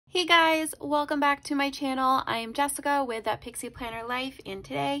Hey guys, welcome back to my channel. I am Jessica with That Pixie Planner Life, and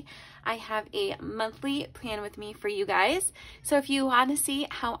today I have a monthly plan with me for you guys. So if you want to see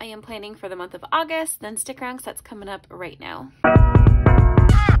how I am planning for the month of August, then stick around because that's coming up right now.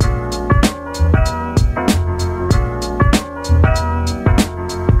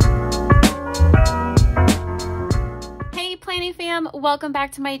 Hey planning fam, welcome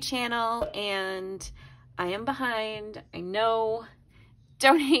back to my channel, and I am behind, I know.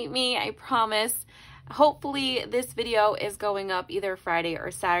 Don't hate me, I promise. Hopefully this video is going up either Friday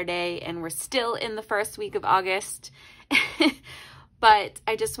or Saturday, and we're still in the first week of August. But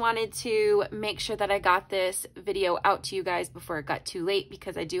I just wanted to make sure that I got this video out to you guys before it got too late,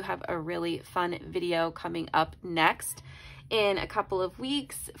 because I do have a really fun video coming up next in a couple of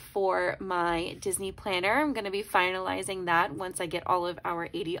weeks for my Disney planner. I'm going to be finalizing that once I get all of our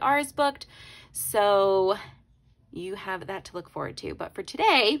ADRs booked. So you have that to look forward to. But for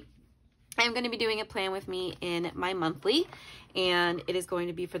today, I'm going to be doing a plan with me in my monthly, and it is going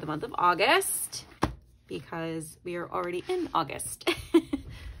to be for the month of August because we are already in August.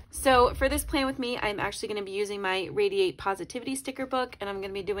 So for this plan with me, I'm actually going to be using my Radiate Positivity sticker book, and I'm going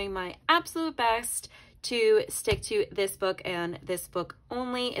to be doing my absolute best to stick to this book and this book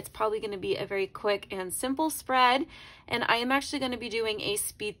only. It's probably going to be a very quick and simple spread, and I am actually going to be doing a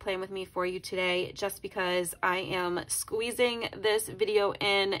speed plan with me for you today just because I am squeezing this video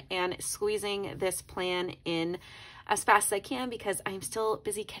in and squeezing this plan in as fast as I can because I'm still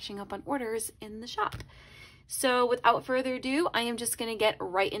busy catching up on orders in the shop. So without further ado, I am just going to get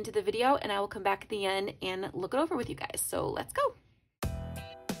right into the video, and I will come back at the end and look it over with you guys. So let's go.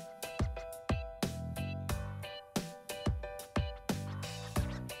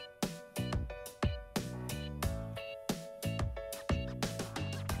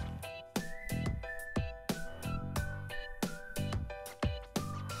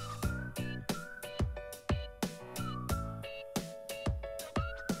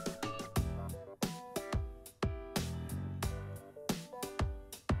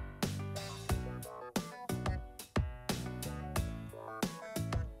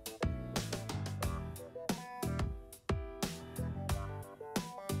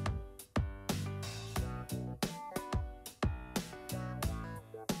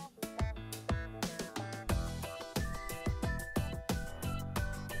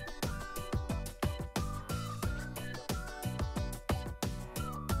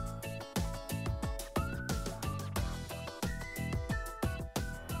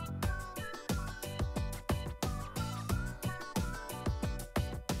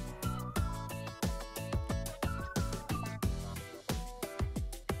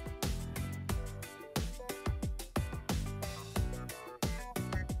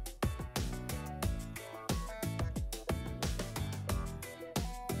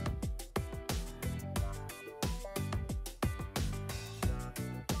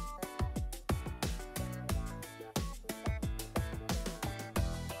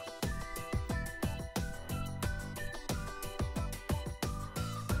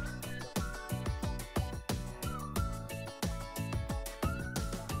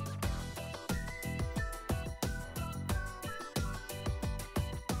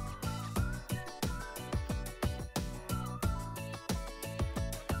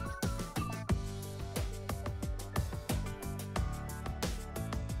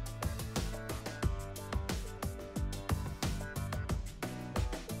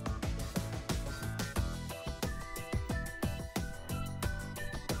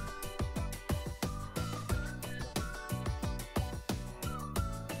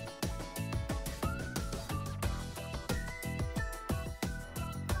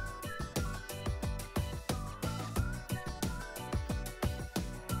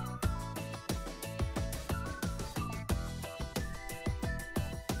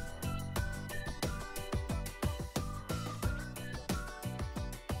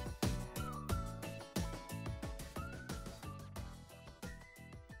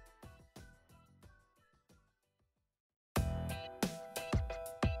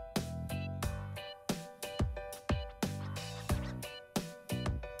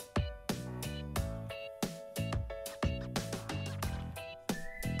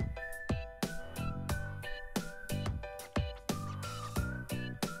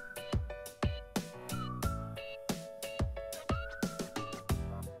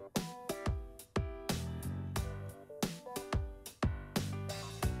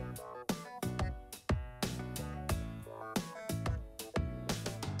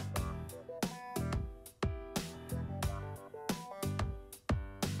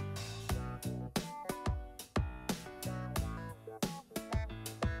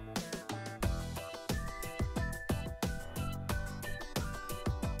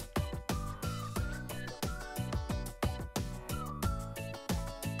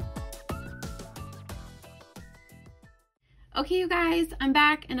 Okay, you guys, I'm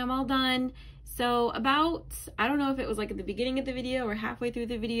back and I'm all done. So about, I don't know if it was like at the beginning of the video or halfway through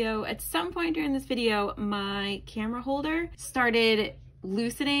the video, at some point during this video, my camera holder started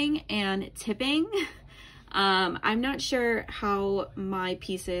loosening and tipping. I'm not sure how my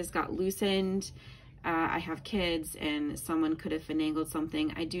pieces got loosened. I have kids and someone could have finagled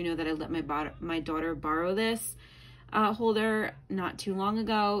something. I do know that I let my daughter borrow this holder not too long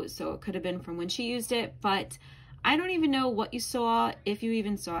ago, so it could have been from when she used it, but I don't even know what you saw, if you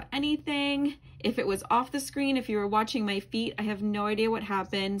even saw anything, if it was off the screen, if you were watching my feet. I have no idea what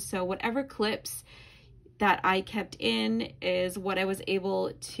happened. So whatever clips that I kept in is what I was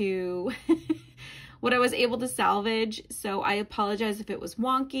able to salvage. So I apologize if it was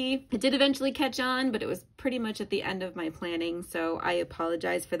wonky. It did eventually catch on, but it was pretty much at the end of my planning. So I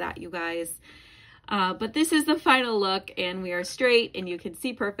apologize for that, you guys. But this is the final look and we are straight and you can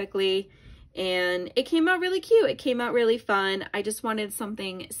see perfectly. And it came out really cute. It came out really fun. I just wanted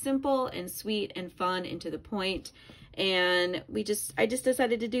something simple and sweet and fun and to the point. And I just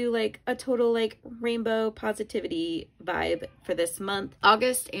decided to do like a total like rainbow positivity vibe for this month.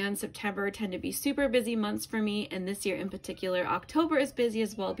 August and September tend to be super busy months for me. And this year in particular, October is busy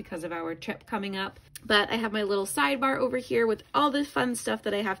as well because of our trip coming up. But I have my little sidebar over here with all the fun stuff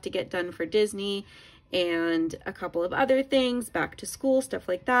that I have to get done for Disney and a couple of other things, back to school, stuff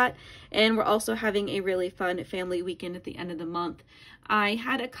like that. And we're also having a really fun family weekend at the end of the month. I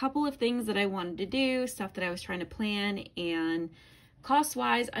had a couple of things that I wanted to do, stuff that I was trying to plan, and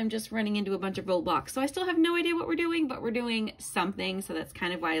cost-wise, I'm just running into a bunch of roadblocks. So I still have no idea what we're doing, but we're doing something. So that's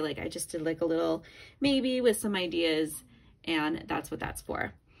kind of why I just did like a little maybe with some ideas, and that's what that's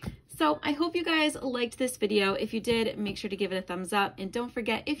for. So I hope you guys liked this video. If you did, make sure to give it a thumbs up. And don't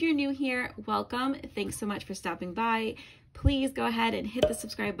forget, if you're new here, welcome. Thanks so much for stopping by. Please go ahead and hit the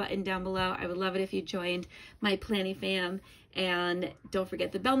subscribe button down below. I would love it if you joined my planning fam. And don't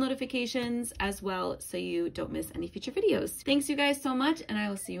forget the bell notifications as well so you don't miss any future videos. Thanks you guys so much, and I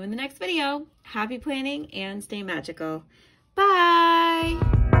will see you in the next video. Happy planning and stay magical.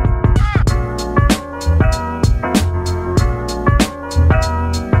 Bye!